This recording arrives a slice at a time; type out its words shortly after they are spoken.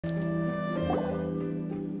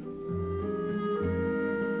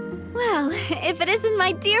if it isn't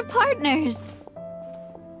my dear partners?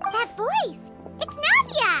 That voice! It's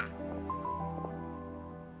Navia!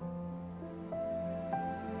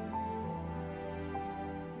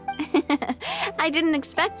 I didn't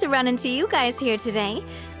expect to run into you guys here today.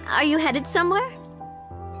 Are you headed somewhere?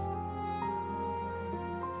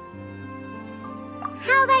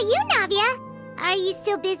 How about you, Navia? Are you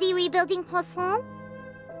still busy rebuilding Poisson?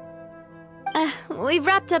 We've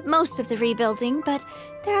wrapped up most of the rebuilding, but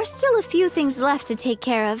there are still a few things left to take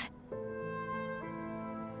care of.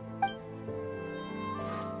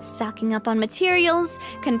 Stocking up on materials,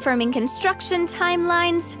 confirming construction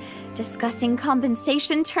timelines, discussing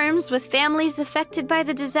compensation terms with families affected by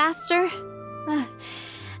the disaster.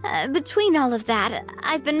 Between all of that,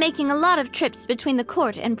 I've been making a lot of trips between the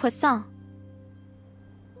court and Poisson.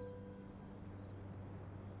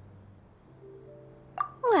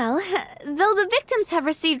 Well, though the victims have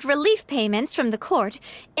received relief payments from the court,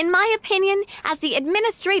 in my opinion, as the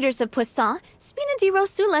administrators of Poisson, Spina di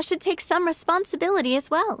Rosula should take some responsibility as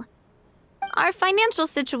well. Our financial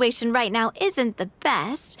situation right now isn't the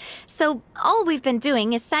best, so all we've been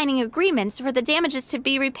doing is signing agreements for the damages to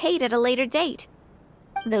be repaid at a later date.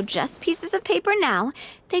 Though just pieces of paper now,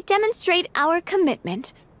 they demonstrate our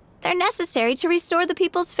commitment. They're necessary to restore the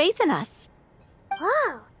people's faith in us.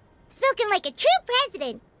 Whoa! Spoken like a true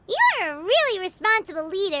president. You're a really responsible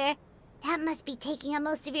leader. That must be taking up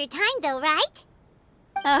most of your time, though, right?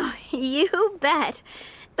 Oh, you bet.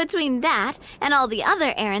 Between that and all the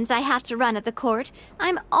other errands I have to run at the court,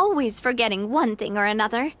 I'm always forgetting one thing or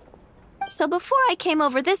another. So before I came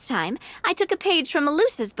over this time, I took a page from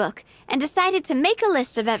Melusa's book and decided to make a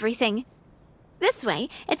list of everything. This way,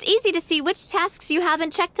 it's easy to see which tasks you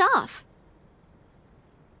haven't checked off.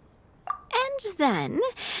 And then,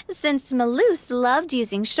 since Melus loved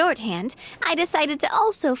using shorthand, I decided to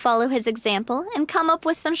also follow his example and come up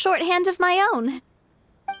with some shorthand of my own.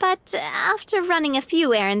 But after running a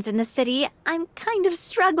few errands in the city, I'm kind of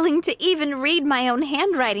struggling to even read my own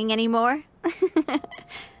handwriting anymore. That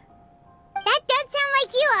does sound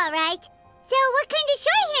like you, all right. So what kind of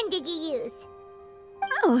shorthand did you use?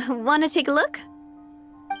 Oh, want to take a look?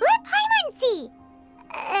 Let Paimon see!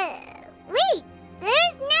 Wait,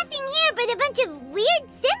 there's nothing here but a bunch of weird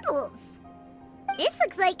symbols. This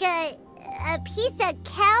looks like a piece of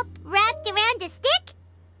kelp wrapped around a stick.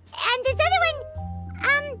 And this other one,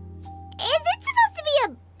 is it supposed to be a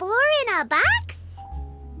boar in a box?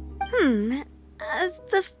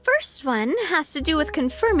 The first one has to do with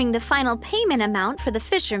confirming the final payment amount for the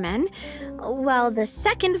fishermen, while the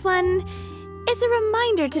second one is a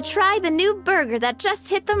reminder to try the new burger that just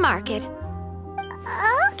hit the market.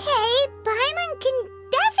 Okay, Paimon can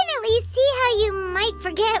definitely see how you might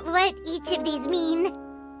forget what each of these mean.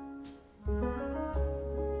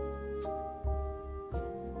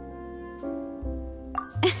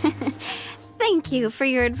 Thank you for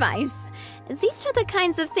your advice. These are the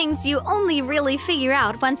kinds of things you only really figure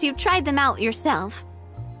out once you've tried them out yourself.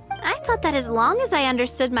 I thought that as long as I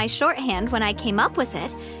understood my shorthand when I came up with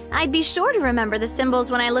it, I'd be sure to remember the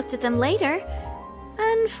symbols when I looked at them later.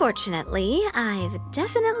 Unfortunately, I've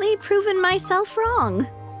definitely proven myself wrong.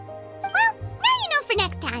 Well, now you know for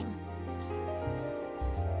next time.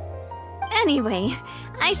 Anyway,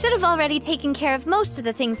 I should have already taken care of most of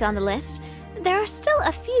the things on the list. There are still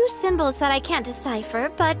a few symbols that I can't decipher,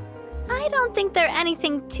 but I don't think they're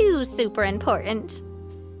anything too super important.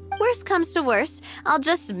 Worst comes to worst, I'll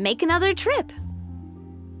just make another trip.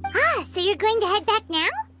 Ah, so you're going to head back now?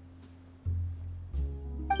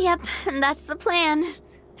 Yep, that's the plan.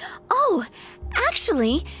 Oh,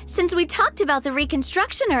 actually, since we talked about the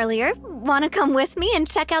reconstruction earlier, want to come with me and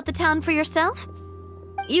check out the town for yourself?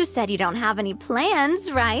 You said you don't have any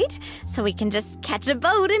plans, right? So we can just catch a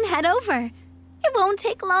boat and head over. It won't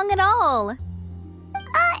take long at all.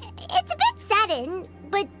 It's a bit sudden,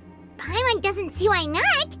 but Paimon doesn't see why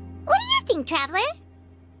not. What do you think, Traveler?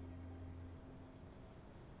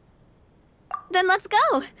 Then let's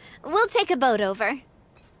go. We'll take a boat over.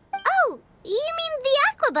 Oh, you mean the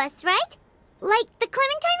Aquabus, right? Like the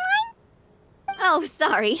Clementine line? Oh,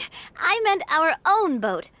 sorry. I meant our own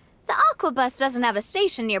boat. The Aquabus doesn't have a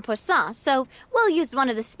station near Poisson, so we'll use one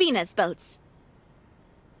of the Spina's boats.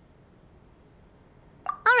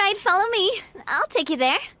 All right, follow me. I'll take you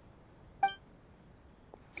there.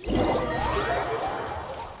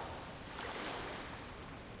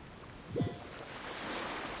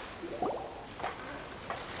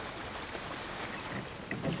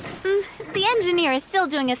 The engineer is still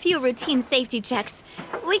doing a few routine safety checks.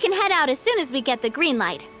 We can head out as soon as we get the green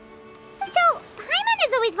light. So, Paimon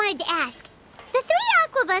has always wanted to ask. The 3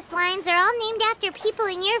 Aquabus lines are all named after people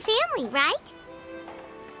in your family, right?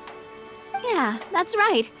 Yeah, that's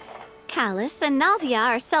right. Callus and Navia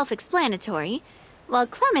are self-explanatory, while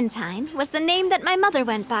Clementine was the name that my mother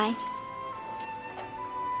went by.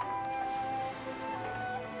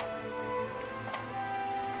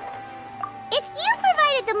 If you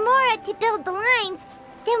provided the Mora to build the lines,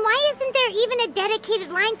 then why isn't there even a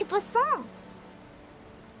dedicated line to Poisson?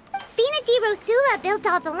 Spina di Rosula built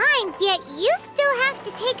all the lines, yet you still have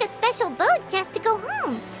to take a special boat just to go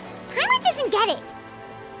home. Paimon doesn't get it.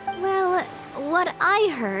 Well, what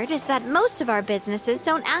I heard is that most of our businesses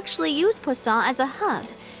don't actually use Poisson as a hub,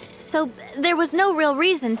 so there was no real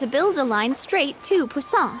reason to build a line straight to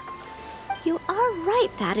Poisson. You are right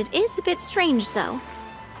that it is a bit strange, though.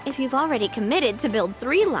 If you've already committed to build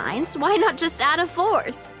 3 lines, why not just add a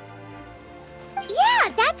 4th? Yeah,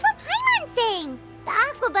 that's what Paimon's saying. The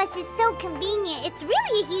Aquabus is so convenient, it's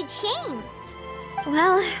really a huge shame.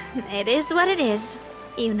 Well, it is what it is.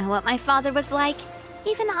 You know what my father was like.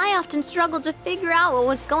 Even I often struggled to figure out what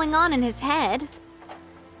was going on in his head.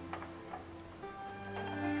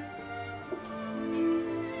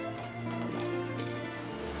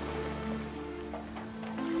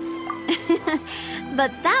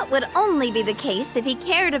 But that would only be the case if he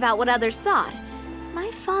cared about what others thought. My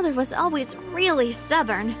father was always really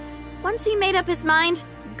stubborn. Once he made up his mind,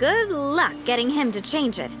 good luck getting him to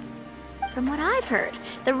change it. From what I've heard,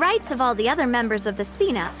 the rights of all the other members of the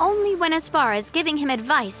Spina only went as far as giving him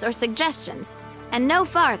advice or suggestions, and no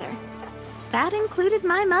farther. That included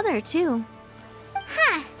my mother, too.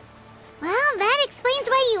 Huh. Well, that explains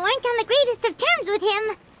why you weren't on the greatest of terms with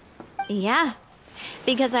him. Yeah,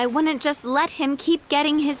 because I wouldn't just let him keep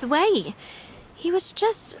getting his way. He was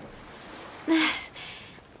just...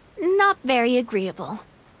 not very agreeable.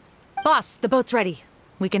 Boss, the boat's ready.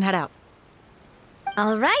 We can head out.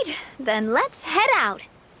 All right, then let's head out.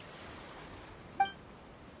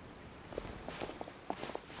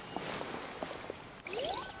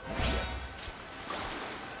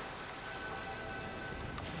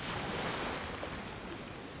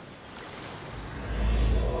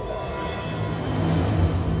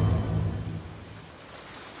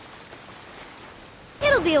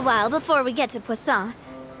 It'll be a while before we get to Poisson.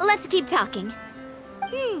 Let's keep talking.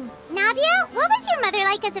 Navia, what was your mother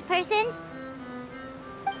like as a person?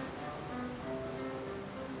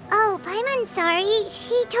 Oh, Paimon, sorry.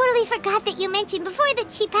 She totally forgot that you mentioned before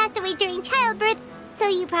that she passed away during childbirth, so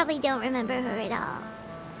you probably don't remember her at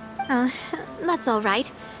all. That's all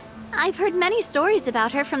right. I've heard many stories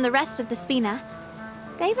about her from the rest of the Spina.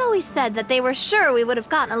 They've always said that they were sure we would have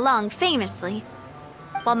gotten along famously.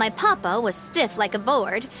 While my papa was stiff like a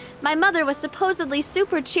board, my mother was supposedly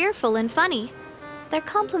super cheerful and funny. Their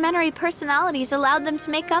complementary personalities allowed them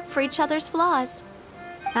to make up for each other's flaws.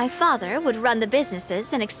 My father would run the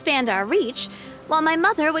businesses and expand our reach, while my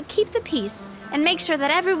mother would keep the peace and make sure that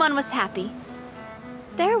everyone was happy.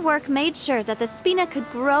 Their work made sure that the Spina could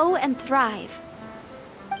grow and thrive.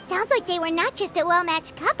 Sounds like they were not just a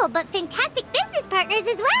well-matched couple, but fantastic business partners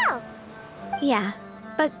as well. Yeah,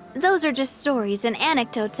 but those are just stories and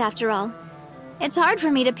anecdotes after all. It's hard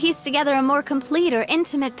for me to piece together a more complete or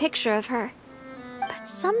intimate picture of her. But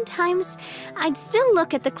sometimes I'd still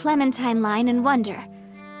look at the Clementine line and wonder,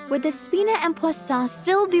 would the Spina and Poisson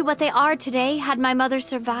still be what they are today had my mother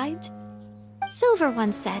survived? Silver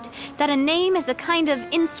once said that a name is a kind of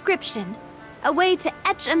inscription, a way to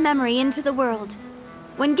etch a memory into the world.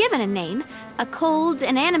 When given a name, a cold,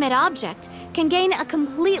 inanimate object can gain a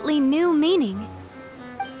completely new meaning.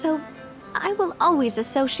 So, I will always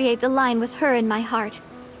associate the line with her in my heart.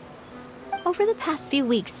 Over the past few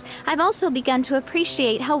weeks, I've also begun to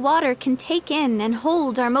appreciate how water can take in and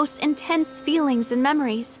hold our most intense feelings and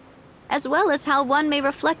memories, as well as how one may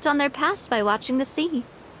reflect on their past by watching the sea.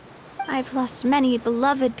 I've lost many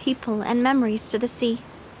beloved people and memories to the sea.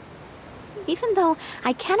 Even though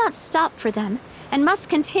I cannot stop for them and must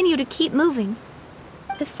continue to keep moving,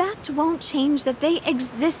 the fact won't change that they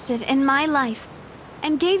existed in my life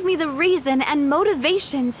and gave me the reason and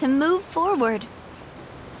motivation to move forward.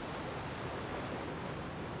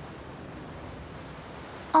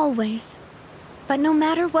 Always. But no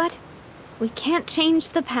matter what, we can't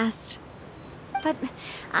change the past. But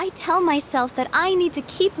I tell myself that I need to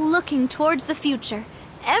keep looking towards the future.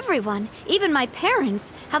 Everyone, even my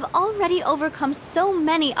parents, have already overcome so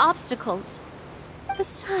many obstacles.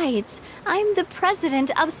 Besides, I'm the president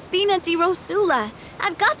of Spina di Rosula.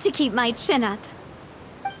 I've got to keep my chin up.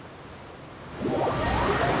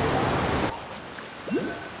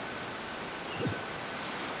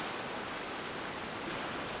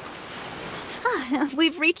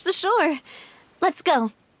 We've reached the shore. Let's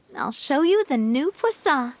go. I'll show you the new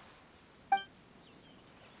Poisson.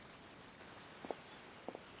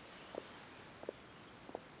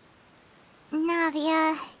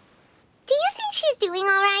 Navia... Do you think she's doing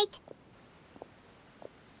alright?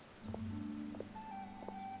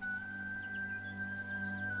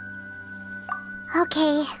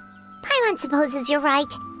 Okay. Paimon supposes you're right.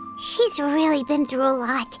 She's really been through a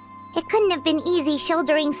lot. It couldn't have been easy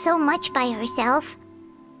shouldering so much by herself.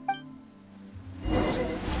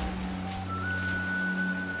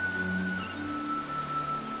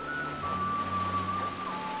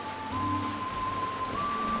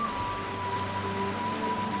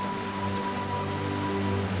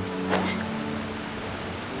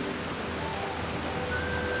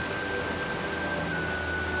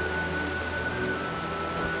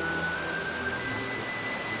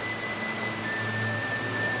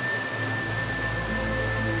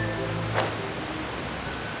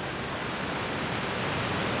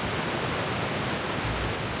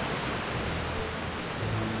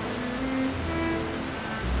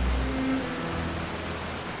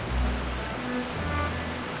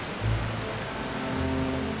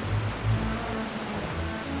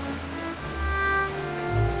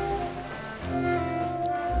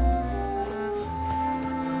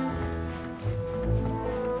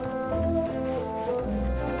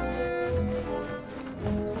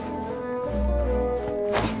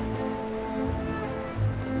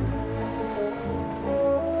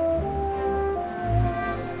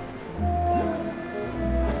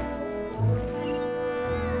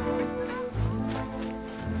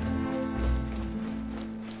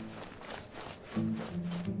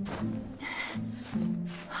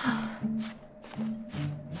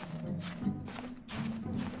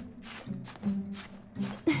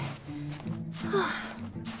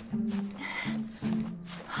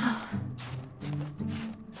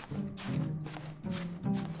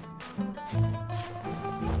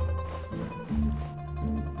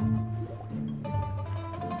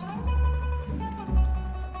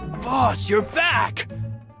 Boss, you're back!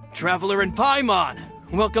 Traveler and Paimon,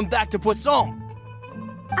 welcome back to Poisson.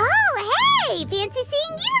 Oh, hey! Fancy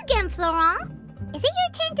seeing you again, Florent. Is it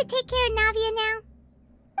your turn to take care of Navia now?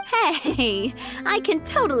 Hey, I can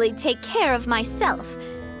totally take care of myself.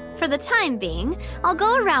 For the time being, I'll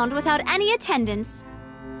go around without any attendance.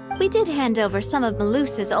 We did hand over some of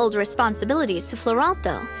Malus's old responsibilities to Florent,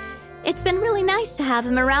 though. It's been really nice to have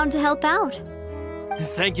him around to help out.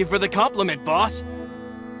 Thank you for the compliment, boss.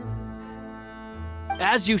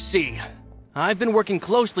 As you see, I've been working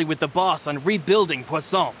closely with the boss on rebuilding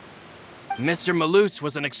Poisson. Mr. Malus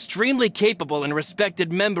was an extremely capable and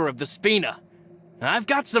respected member of the Spina. I've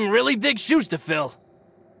got some really big shoes to fill.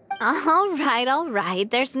 All right.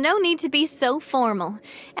 There's no need to be so formal.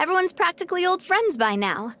 Everyone's practically old friends by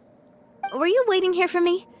now. Were you waiting here for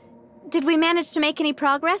me? Did we manage to make any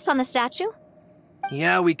progress on the statue?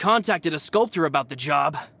 Yeah, we contacted a sculptor about the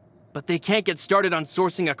job, but they can't get started on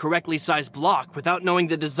sourcing a correctly sized block without knowing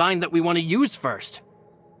the design that we want to use first.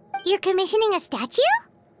 You're commissioning a statue?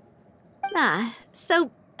 So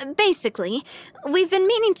basically, we've been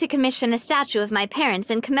meaning to commission a statue of my parents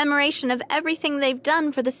in commemoration of everything they've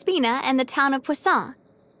done for the Spina and the town of Poisson.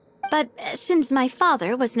 But since my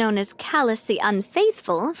father was known as Callus the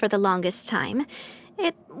Unfaithful for the longest time,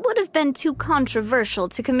 it would have been too controversial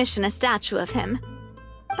to commission a statue of him.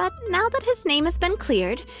 But now that his name has been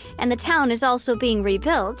cleared, and the town is also being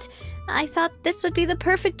rebuilt, I thought this would be the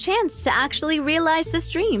perfect chance to actually realize this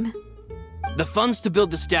dream. The funds to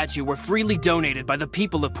build the statue were freely donated by the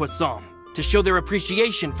people of Poisson to show their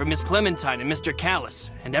appreciation for Miss Clementine and Mr.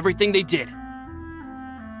 Callus and everything they did.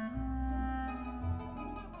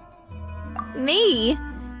 Me?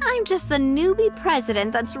 I'm just the newbie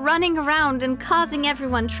president that's running around and causing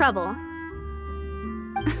everyone trouble.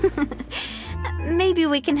 Maybe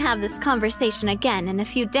we can have this conversation again in a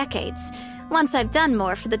few decades, once I've done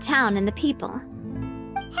more for the town and the people.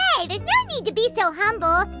 Hey, there's no need to be so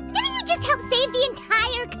humble. Didn't you just help save the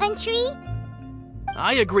entire country?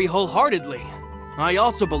 I agree wholeheartedly. I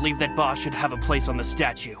also believe that Boss should have a place on the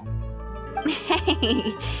statue.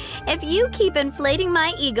 Hey, if you keep inflating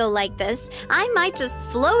my ego like this, I might just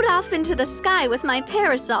float off into the sky with my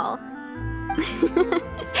parasol.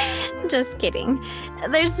 Just kidding.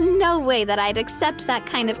 There's no way that I'd accept that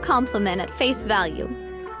kind of compliment at face value.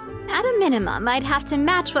 At a minimum, I'd have to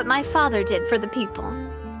match what my father did for the people.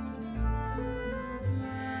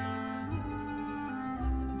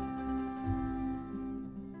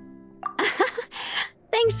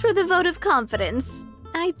 Thanks for the vote of confidence.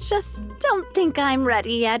 I just don't think I'm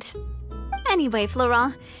ready yet. Anyway,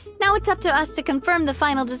 Florent, now it's up to us to confirm the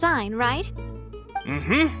final design, right?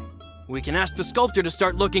 Mm-hmm. We can ask the sculptor to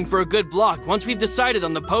start looking for a good block once we've decided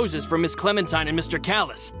on the poses for Miss Clementine and Mr.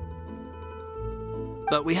 Callus.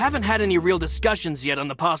 but we haven't had any real discussions yet on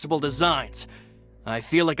the possible designs. I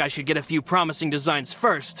feel like I should get a few promising designs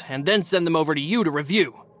first, and then send them over to you to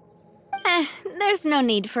review. There's no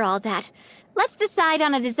need for all that. Let's decide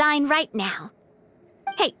on a design right now.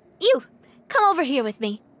 Hey, you! Come over here with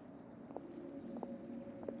me.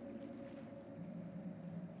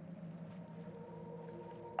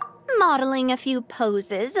 Modeling a few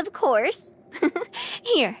poses, of course.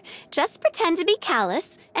 Here, just pretend to be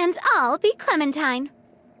Callus, and I'll be Clementine.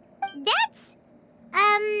 That's...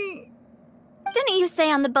 Didn't you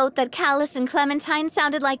say on the boat that Callus and Clementine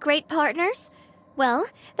sounded like great partners? Well,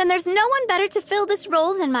 then there's no one better to fill this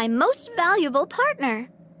role than my most valuable partner.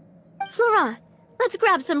 Florent, let's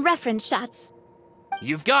grab some reference shots.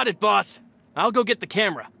 You've got it, boss. I'll go get the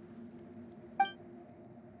camera.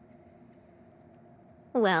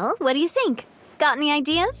 Well, what do you think? Got any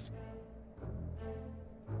ideas?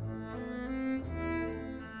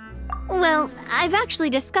 Well, I've actually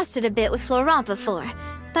discussed it a bit with Florent before,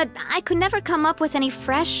 but I could never come up with any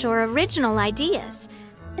fresh or original ideas.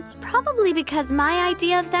 It's probably because my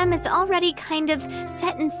idea of them is already kind of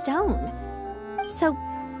set in stone. So,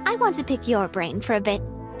 I want to pick your brain for a bit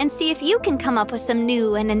and see if you can come up with some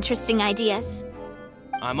new and interesting ideas.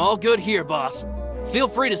 I'm all good here, boss. Feel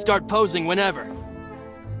free to start posing whenever.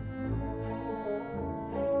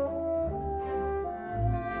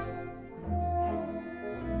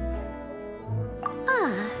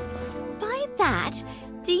 By that,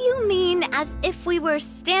 do you mean as if we were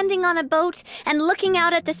standing on a boat and looking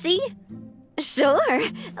out at the sea? Sure,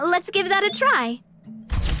 let's give that a try.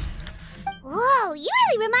 Whoa, you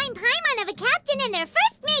really remind Paimon of a captain and their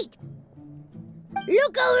first mate.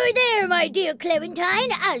 Look over there, my dear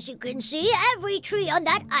Clementine. As you can see, every tree on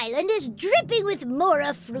that island is dripping with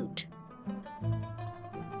mora fruit.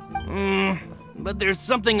 But there's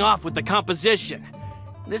something off with the composition.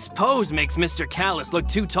 This pose makes Mr. Callus look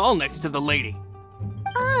too tall next to the lady.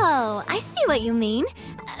 Oh, I see what you mean.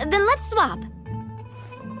 Then let's swap.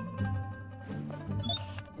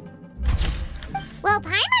 Well,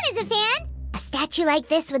 Paimon is a fan. A statue like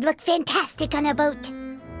this would look fantastic on a boat.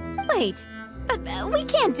 Wait, but we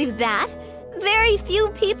can't do that. Very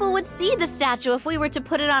few people would see the statue if we were to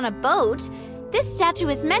put it on a boat. This statue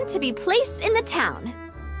is meant to be placed in the town.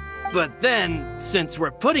 But then, since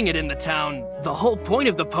we're putting it in the town, the whole point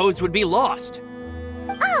of the pose would be lost.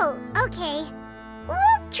 Oh, okay.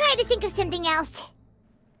 We'll try to think of something else.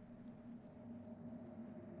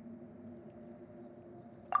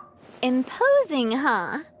 Imposing,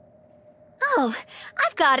 huh? Oh,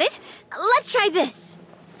 I've got it. Let's try this.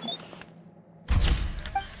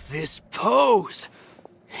 This pose!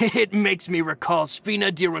 It makes me recall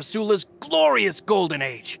Spina di Rosula's glorious golden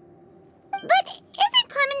age. But isn't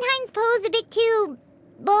Clementine's pose a bit too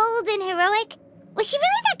bold and heroic? Was she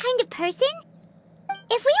really that kind of person?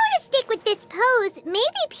 If we were to stick with this pose,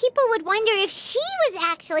 maybe people would wonder if she was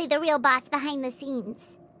actually the real boss behind the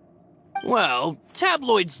scenes. Well,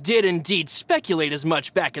 tabloids did indeed speculate as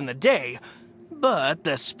much back in the day, but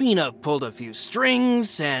the Spina pulled a few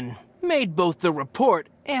strings and made both the report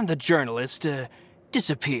and the journalist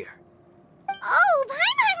disappear. Oh,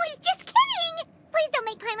 Paimon was just kidding! Please don't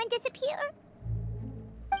make Paimon disappear.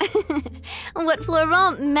 What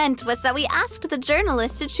Florent meant was that we asked the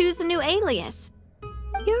journalist to choose a new alias.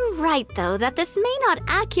 You're right, though, that this may not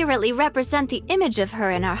accurately represent the image of her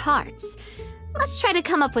in our hearts. Let's try to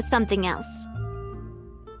come up with something else.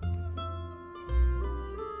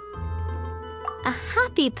 A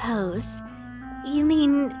happy pose? You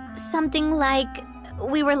mean something like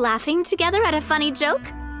we were laughing together at a funny joke?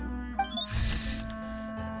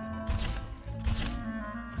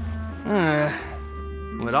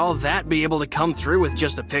 Would all that be able to come through with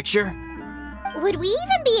just a picture? Would we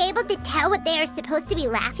even be able to tell what they are supposed to be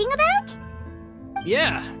laughing about?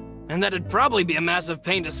 Yeah, and that'd probably be a massive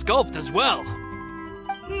pain to sculpt as well.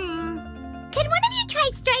 Could one of you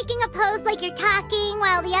try striking a pose like you're talking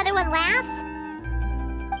while the other one laughs?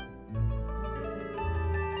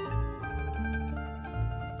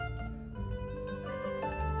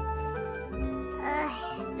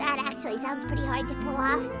 That actually sounds pretty hard to pull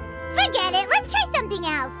off. Forget it, let's try something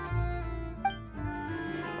else.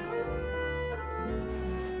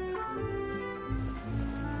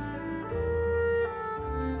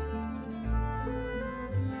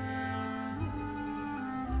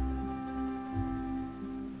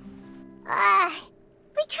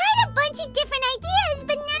 We tried a bunch of different ideas,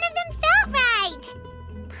 but none of them felt right.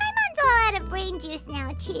 Paimon's all out of brain juice now,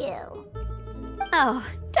 too. Oh,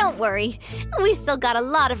 don't worry. We still got a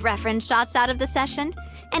lot of reference shots out of the session,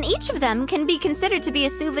 and each of them can be considered to be a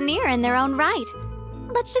souvenir in their own right.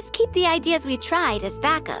 Let's just keep the ideas we tried as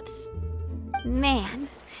backups. Man,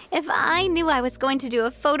 if I knew I was going to do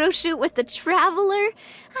a photo shoot with the Traveler,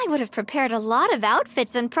 I would have prepared a lot of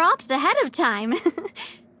outfits and props ahead of time.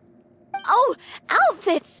 Oh,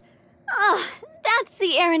 outfits! Oh, that's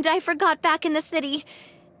the errand I forgot back in the city.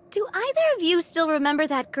 Do either of you still remember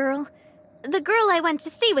that girl? The girl I went to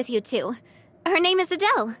see with you two. Her name is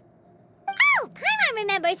Adele. Oh, Paimon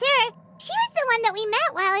remembers her. She was the one that we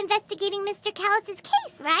met while investigating Mr. Callus's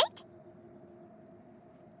case, right?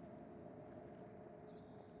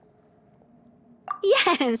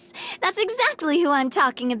 Yes, that's exactly who I'm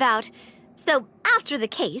talking about. So, after the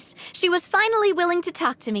case, she was finally willing to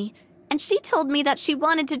talk to me, and she told me that she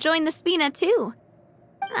wanted to join the Spina too.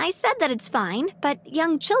 I said that it's fine, but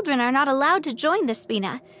young children are not allowed to join the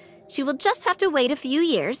Spina. She will just have to wait a few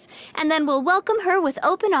years, and then we'll welcome her with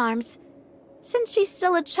open arms. Since she's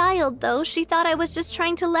still a child, though, she thought I was just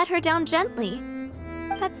trying to let her down gently.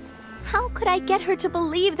 But how could I get her to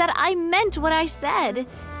believe that I meant what I said?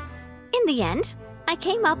 In the end, I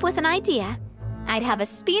came up with an idea. I'd have a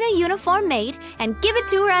Spina uniform made and give it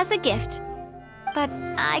to her as a gift. But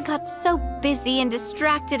I got so busy and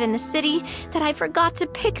distracted in the city that I forgot to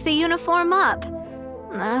pick the uniform up.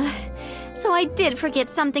 So I did forget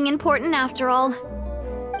something important after all.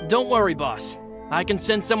 Don't worry, boss. I can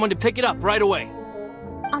send someone to pick it up right away.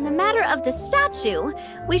 On the matter of the statue,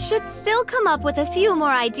 we should still come up with a few more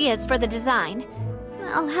ideas for the design.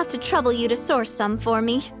 I'll have to trouble you to source some for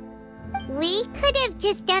me. We could have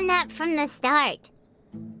just done that from the start.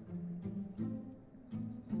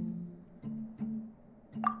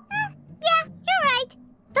 Yeah, you're right.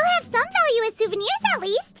 They'll have some value as souvenirs at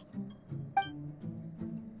least.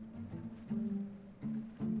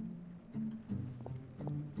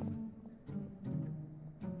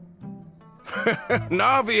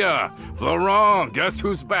 Navia! Florent, guess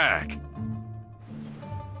who's back?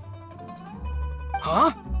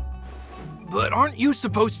 Huh? But aren't you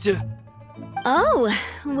supposed to... Oh,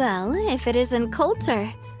 well, if it isn't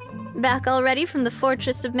Coulter. Back already from the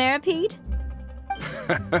Fortress of Meripede?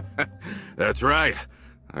 That's right.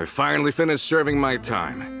 I finally finished serving my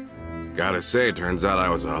time. Gotta say, turns out I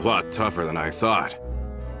was a lot tougher than I thought.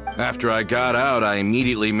 After I got out, I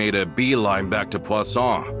immediately made a beeline back to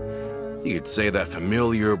Poisson. You could say that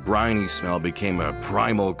familiar, briny smell became a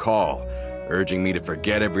primal call, urging me to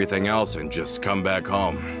forget everything else and just come back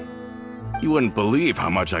home. You wouldn't believe how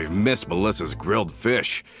much I've missed Melissa's grilled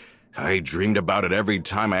fish. I dreamed about it every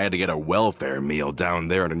time I had to get a welfare meal down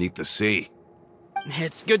there underneath the sea.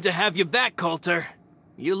 It's good to have you back, Coulter.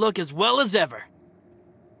 You look as well as ever.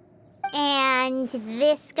 And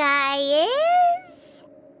this guy is?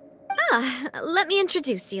 Let me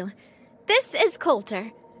introduce you. This is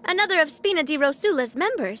Coulter, another of Spina di Rosula's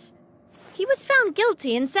members. He was found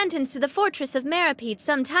guilty and sentenced to the Fortress of Meripede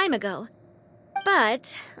some time ago.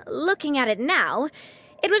 But, looking at it now,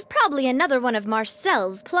 it was probably another one of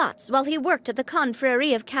Marcel's plots while he worked at the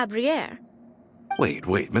Confrérie of Cabrières. Wait,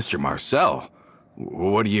 Mr. Marcel?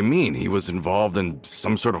 What do you mean? He was involved in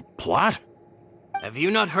some sort of plot? Have you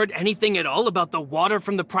not heard anything at all about the water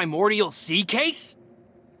from the primordial sea case?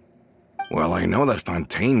 Well, I know that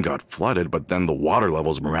Fontaine got flooded, but then the water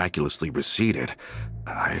levels miraculously receded.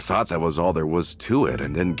 I thought that was all there was to it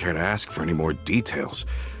and didn't care to ask for any more details.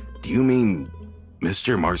 Do you mean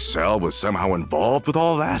Mr. Marcel was somehow involved with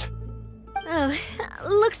all that? Oh,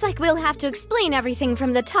 looks like we'll have to explain everything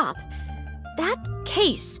from the top. That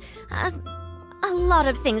case, a lot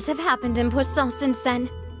of things have happened in Poisson since then.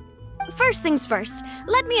 First things first,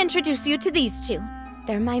 let me introduce you to these two.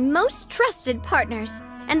 They're my most trusted partners,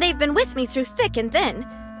 and they've been with me through thick and thin.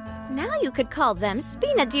 Now you could call them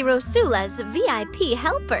Spina di Rosula's VIP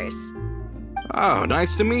helpers. Oh,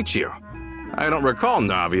 nice to meet you. I don't recall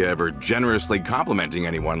Navia ever generously complimenting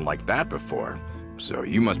anyone like that before, so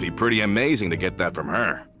you must be pretty amazing to get that from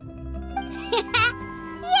her. Yeah,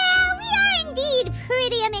 we are indeed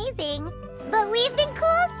pretty amazing. But we've been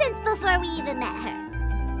cool since before we even met her.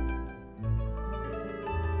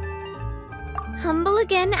 Humble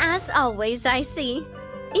again as always, I see.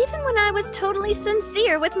 Even when I was totally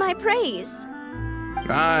sincere with my praise.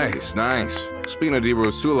 Nice. Spina di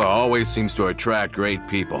Rosula always seems to attract great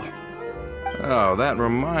people. Oh, that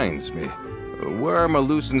reminds me. Where are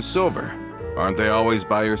Malus and Silver? Aren't they always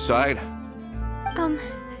by your side?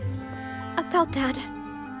 About that.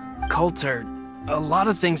 Coulter, a lot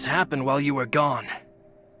of things happened while you were gone.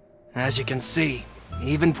 As you can see,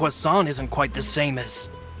 even Poisson isn't quite the same as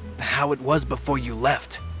how it was before you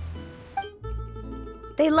left.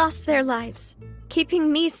 They lost their lives,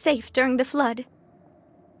 keeping me safe during the flood.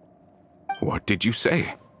 What did you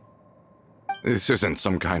say? This isn't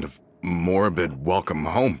some kind of morbid welcome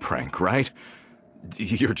home prank, right?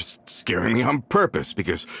 You're just scaring me on purpose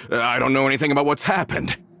because I don't know anything about what's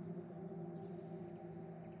happened.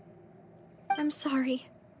 I'm sorry,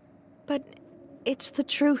 but it's the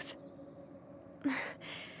truth.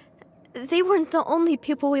 They weren't the only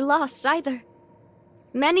people we lost, either.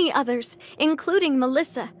 Many others, including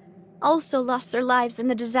Melissa, also lost their lives in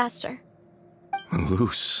the disaster.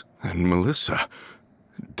 Luce and Melissa,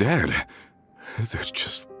 dead. They're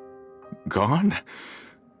just gone?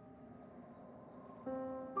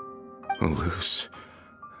 Luce,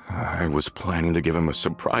 I was planning to give him a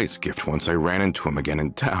surprise gift once I ran into him again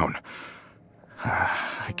in town.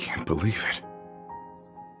 I can't believe it.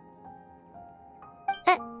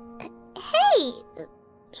 Hey!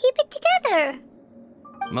 Keep it together!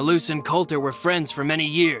 Malus and Coulter were friends for many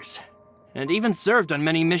years, and even served on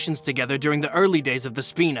many missions together during the early days of the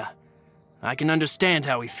Spina. I can understand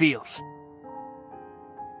how he feels.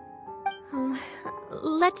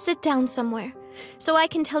 Let's sit down somewhere, so I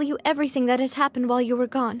can tell you everything that has happened while you were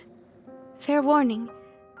gone. Fair warning,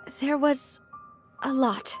 there was a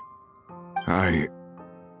lot.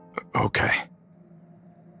 Okay.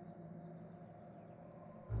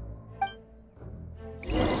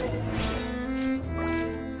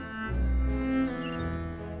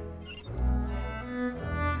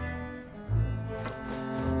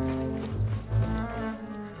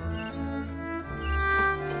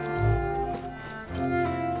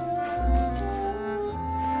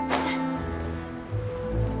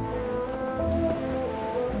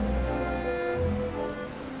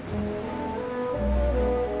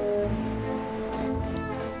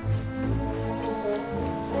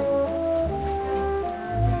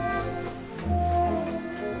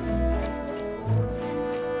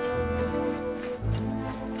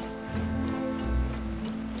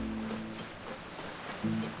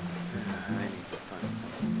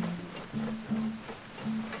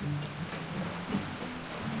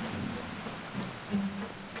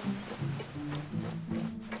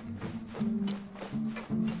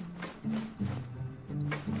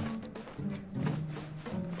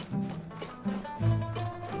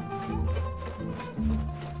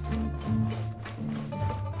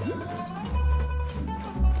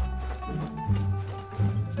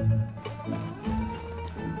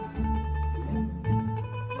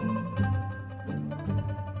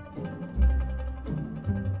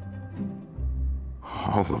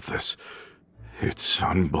 All of this, it's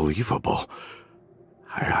unbelievable.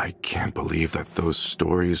 I can't believe that those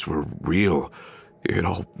stories were real. It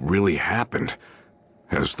all really happened.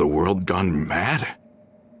 Has the world gone mad?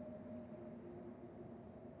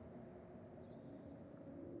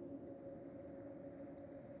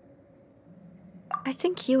 I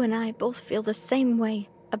think you and I both feel the same way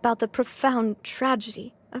about the profound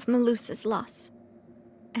tragedy of Melusa's loss.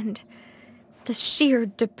 And the sheer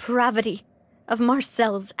depravity of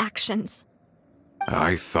Marcel's actions.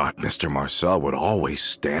 I thought Mr. Marcel would always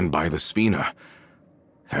stand by the Spina.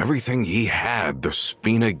 Everything he had, the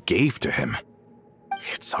Spina gave to him.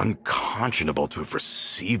 It's unconscionable to have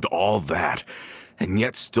received all that, and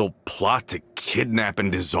yet still plot to kidnap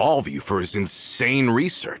and dissolve you for his insane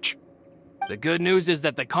research. The good news is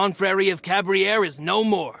that the Confrérie of Cabriere is no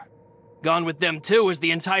more. Gone with them too is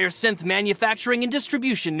the entire synth manufacturing and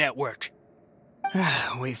distribution network.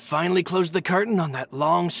 We finally closed the curtain on that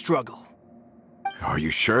long struggle. Are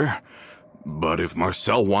you sure? But if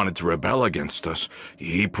Marcel wanted to rebel against us,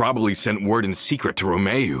 he probably sent word in secret to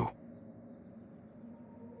Romeu.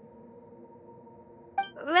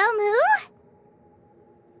 Romeu?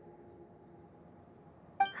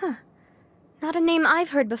 Huh. Not a name I've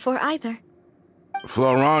heard before either.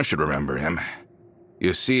 Florent should remember him.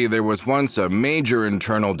 You see, there was once a major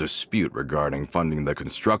internal dispute regarding funding the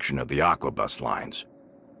construction of the Aquabus lines.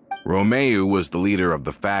 Romeu was the leader of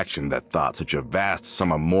the faction that thought such a vast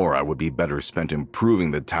sum of mora would be better spent improving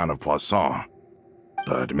the town of Poisson.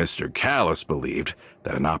 But Mr. Callis believed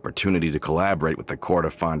that an opportunity to collaborate with the Court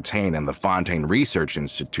of Fontaine and the Fontaine Research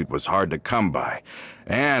Institute was hard to come by,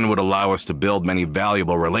 and would allow us to build many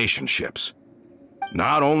valuable relationships.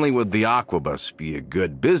 Not only would the Aquabus be a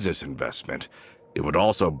good business investment, it would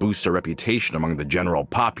also boost our reputation among the general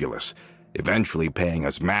populace, eventually paying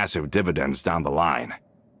us massive dividends down the line.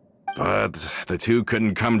 But the two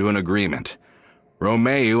couldn't come to an agreement.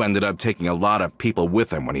 Romeu ended up taking a lot of people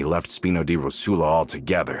with him when he left Spina di Rosula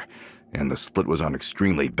altogether, and the split was on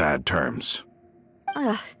extremely bad terms.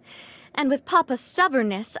 Ugh. And with Papa's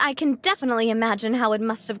stubbornness, I can definitely imagine how it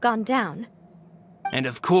must have gone down. And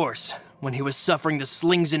of course, when he was suffering the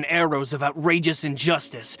slings and arrows of outrageous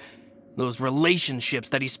injustice, those relationships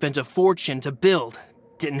that he spent a fortune to build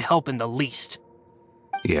didn't help in the least.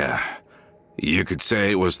 Yeah, You could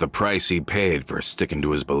say it was the price he paid for sticking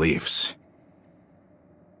to his beliefs.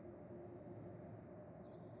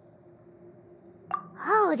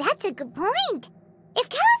 Oh, that's a good point. If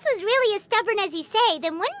Callus was really as stubborn as you say,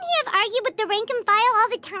 then wouldn't he have argued with the rank and file all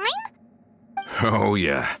the time? Oh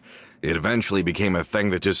yeah, it eventually became a thing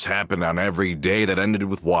that just happened on every day that ended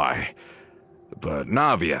with Y. But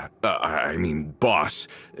Navia, Boss,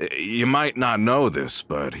 you might not know this,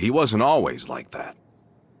 but he wasn't always like that.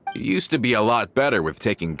 He used to be a lot better with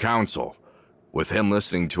taking counsel. With him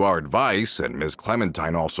listening to our advice, and Ms.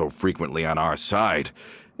 Clementine also frequently on our side,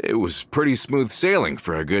 it was pretty smooth sailing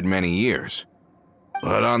for a good many years.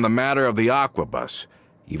 But on the matter of the Aquabus,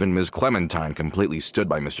 even Ms. Clementine completely stood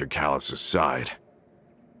by Mr. Callus's side.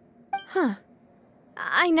 Huh.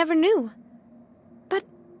 I never knew. But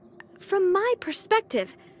from my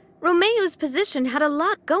perspective, Romeo's position had a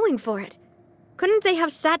lot going for it. Couldn't they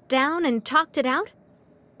have sat down and talked it out?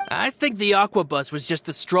 I think the Aquabus was just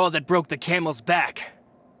the straw that broke the camel's back.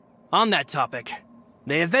 On that topic,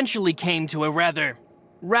 they eventually came to a rather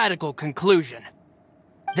radical conclusion.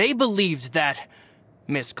 They believed that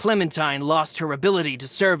Miss Clementine lost her ability to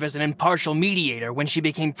serve as an impartial mediator when she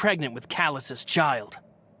became pregnant with Callus's child.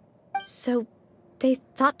 So, they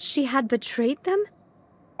thought she had betrayed them?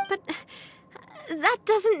 But that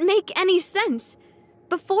doesn't make any sense.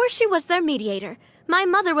 Before she was their mediator, my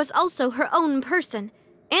mother was also her own person,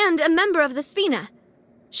 and a member of the Spina.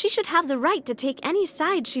 She should have the right to take any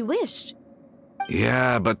side she wished.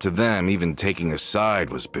 Yeah, but to them, even taking a side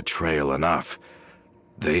was betrayal enough.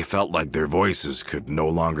 They felt like their voices could no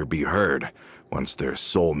longer be heard once their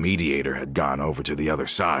sole mediator had gone over to the other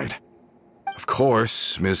side. Of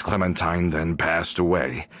course, Ms. Clementine then passed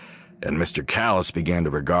away, and Mr. Callus began to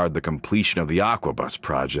regard the completion of the Aquabus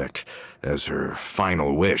project as her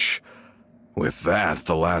final wish. With that,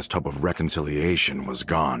 the last hope of reconciliation was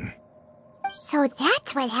gone. So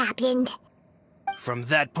that's what happened. From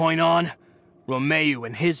that point on, Romeo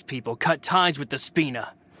and his people cut ties with the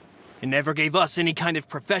Spina, and never gave us any kind of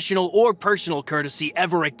professional or personal courtesy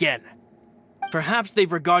ever again. Perhaps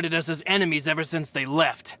they've regarded us as enemies ever since they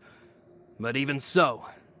left. But even so,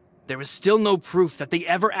 there is still no proof that they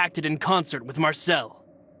ever acted in concert with Marcel.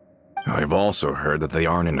 I've also heard that they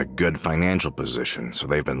aren't in a good financial position, so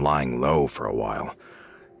they've been lying low for a while.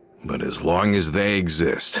 But as long as they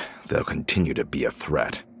exist, they'll continue to be a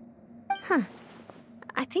threat. Huh.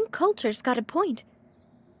 I think Coulter's got a point.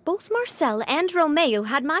 Both Marcel and Romeo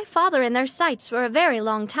had my father in their sights for a very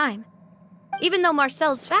long time. Even though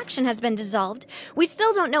Marcel's faction has been dissolved, we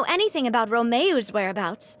still don't know anything about Romeo's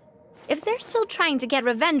whereabouts. If they're still trying to get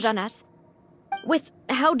revenge on us, with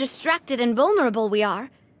how distracted and vulnerable we are,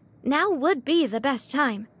 now would be the best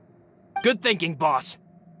time. Good thinking, boss.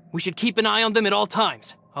 We should keep an eye on them at all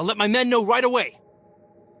times. I'll let my men know right away.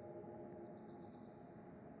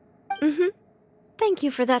 Thank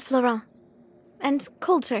you for that, Florent. And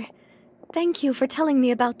Coulter, thank you for telling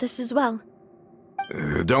me about this as well.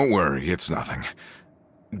 Don't worry, it's nothing.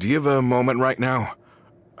 Do you have a moment right now?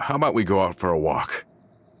 How about we go out for a walk?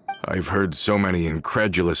 I've heard so many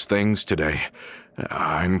incredulous things today.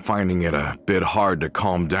 I'm finding it a bit hard to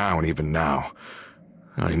calm down even now.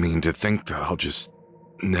 I mean, to think that I'll just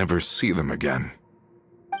never see them again.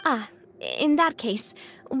 Ah, in that case,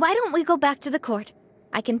 why don't we go back to the court?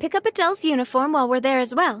 I can pick up Adele's uniform while we're there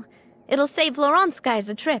as well. It'll save Laurent's guys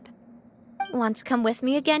a trip. Want to come with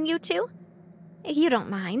me again, you two? You don't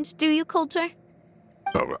mind, do you, Coulter?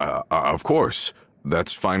 Of course.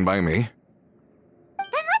 That's fine by me.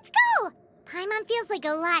 Then let's go! Paimon feels like a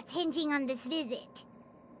lot's hinging on this visit.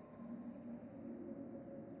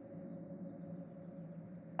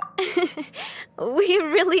 We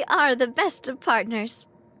really are the best of partners.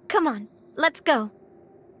 Come on, let's go.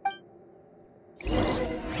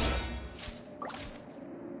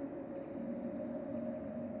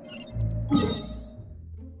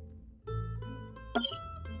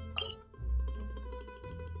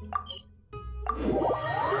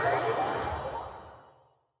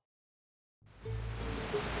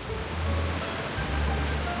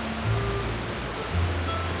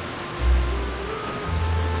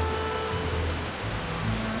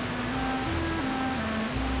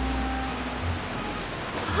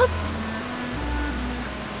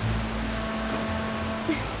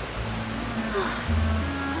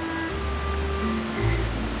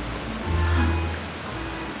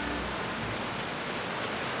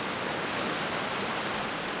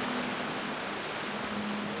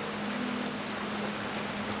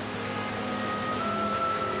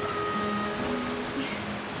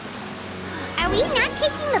 Are we not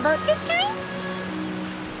taking the boat this time?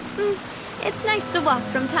 It's nice to walk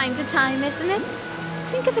from time to time, isn't it?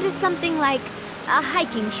 think of it as something like a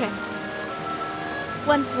hiking trip.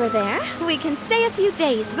 Once we're there, we can stay a few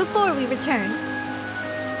days before we return.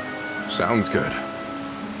 Sounds good.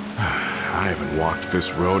 I haven't walked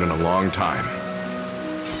this road in a long time.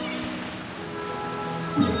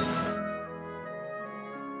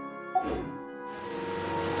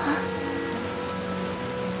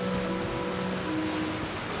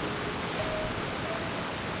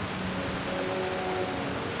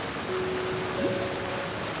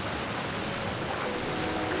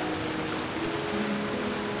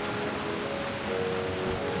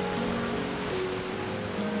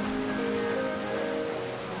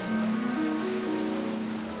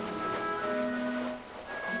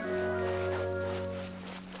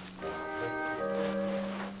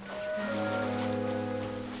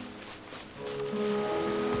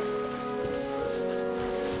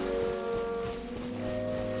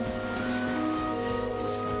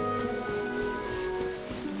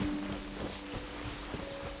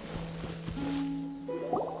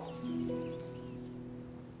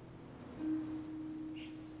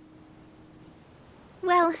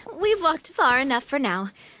 Well, we've walked far enough for now.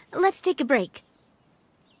 Let's take a break.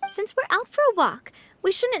 Since we're out for a walk,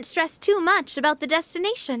 we shouldn't stress too much about the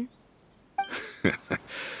destination.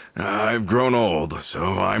 I've grown old,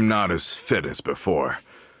 so I'm not as fit as before.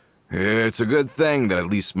 It's a good thing that at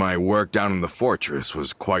least my work down in the fortress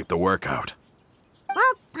was quite the workout.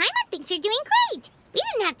 Well, Paimon thinks you're doing great. We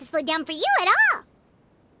didn't have to slow down for you at all.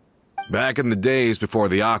 Back in the days before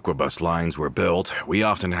the aquabus lines were built, we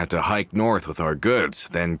often had to hike north with our goods,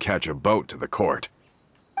 then catch a boat to the court.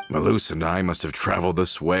 Malus and I must have traveled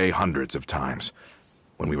this way hundreds of times.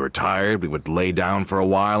 When we were tired, we would lay down for a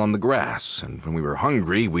while on the grass, and when we were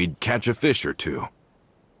hungry, we'd catch a fish or two.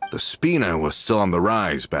 The Spina was still on the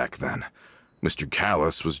rise back then. Mr.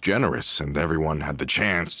 Callus was generous, and everyone had the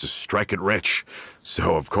chance to strike it rich,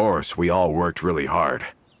 so of course we all worked really hard.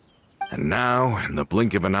 And now, in the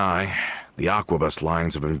blink of an eye, the aquabus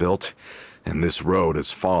lines have been built, and this road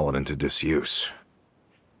has fallen into disuse.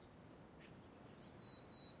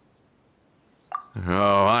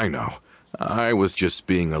 Oh, I know. I was just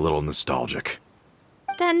being a little nostalgic.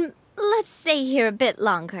 Then let's stay here a bit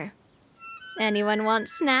longer. Anyone want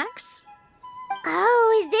snacks?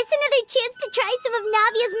 Oh, is this another chance to try some of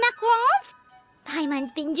Navia's macarons?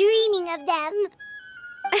 Paimon's been dreaming of them.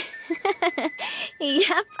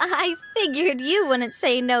 Yep, I figured you wouldn't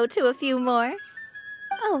say no to a few more.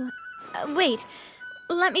 Oh, wait.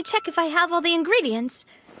 Let me check if I have all the ingredients.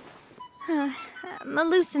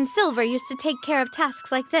 Malus and Silver used to take care of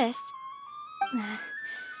tasks like this.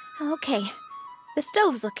 Okay, the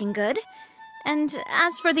stove's looking good. And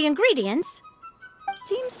as for the ingredients,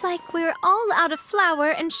 seems like we're all out of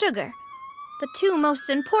flour and sugar, the two most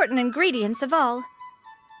important ingredients of all.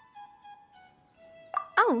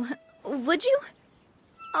 Oh, would you?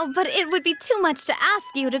 Oh, but it would be too much to ask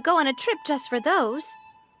you to go on a trip just for those.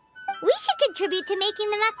 We should contribute to making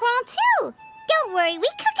the macaron too. Don't worry, we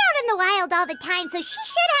cook out in the wild all the time, so she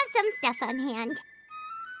should have some stuff on hand.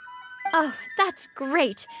 Oh, that's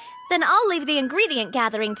great. Then I'll leave the ingredient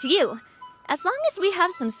gathering to you. As long as we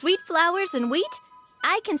have some sweet flowers and wheat,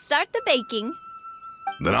 I can start the baking.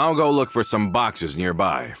 Then I'll go look for some boxes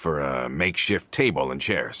nearby for a makeshift table and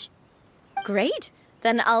chairs. Great.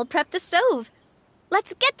 Then I'll prep the stove.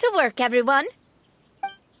 Let's get to work, everyone.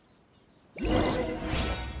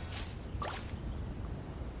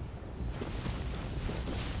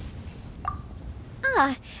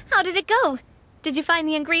 Ah, how did it go? Did you find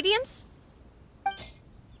the ingredients?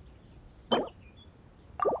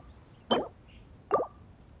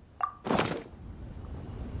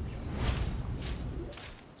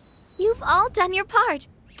 You've all done your part.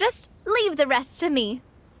 Just leave the rest to me.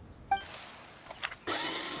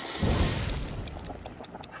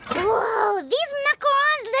 Whoa, these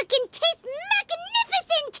macarons look and taste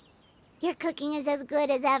magnificent! Your cooking is as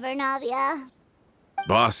good as ever, Navia.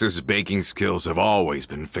 Boss's baking skills have always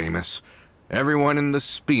been famous. Everyone in the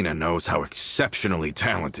Spina knows how exceptionally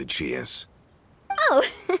talented she is. Oh,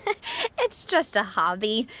 it's just a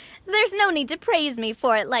hobby. There's no need to praise me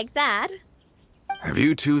for it like that. Have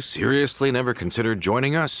you two seriously never considered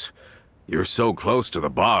joining us? You're so close to the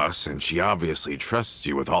boss, and she obviously trusts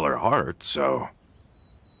you with all her heart, so...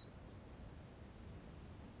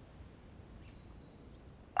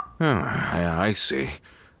 Oh, I see.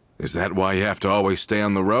 Is that why you have to always stay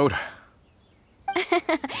on the road?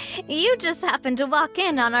 You just happened to walk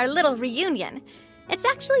in on our little reunion. It's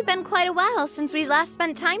actually been quite a while since we last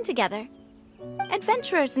spent time together.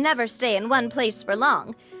 Adventurers never stay in one place for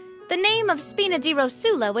long. The name of Spina di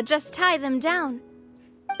Rosula would just tie them down.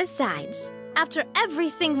 Besides, After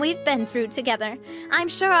everything we've been through together, I'm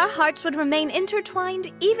sure our hearts would remain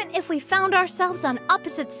intertwined even if we found ourselves on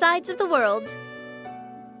opposite sides of the world.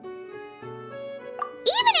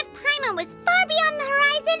 Even if Paimon was far beyond the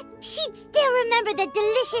horizon, she'd still remember the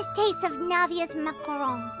delicious taste of Navia's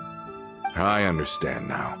macaron. I understand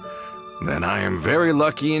now. Then I am very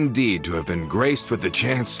lucky indeed to have been graced with the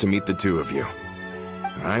chance to meet the two of you.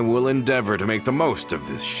 I will endeavor to make the most of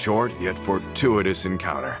this short yet fortuitous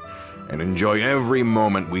encounter, and enjoy every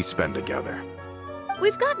moment we spend together.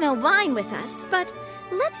 We've got no wine with us, but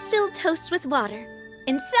let's still toast with water,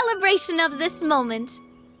 in celebration of this moment.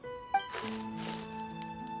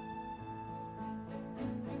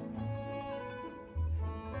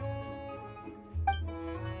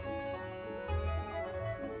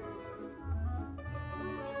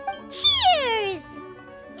 Cheers!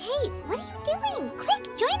 Hey, what are you doing?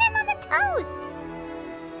 Quick, join in on the toast!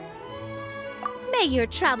 May your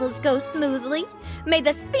travels go smoothly, may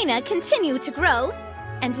the Spina continue to grow,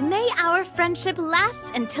 and may our friendship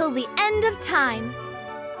last until the end of time.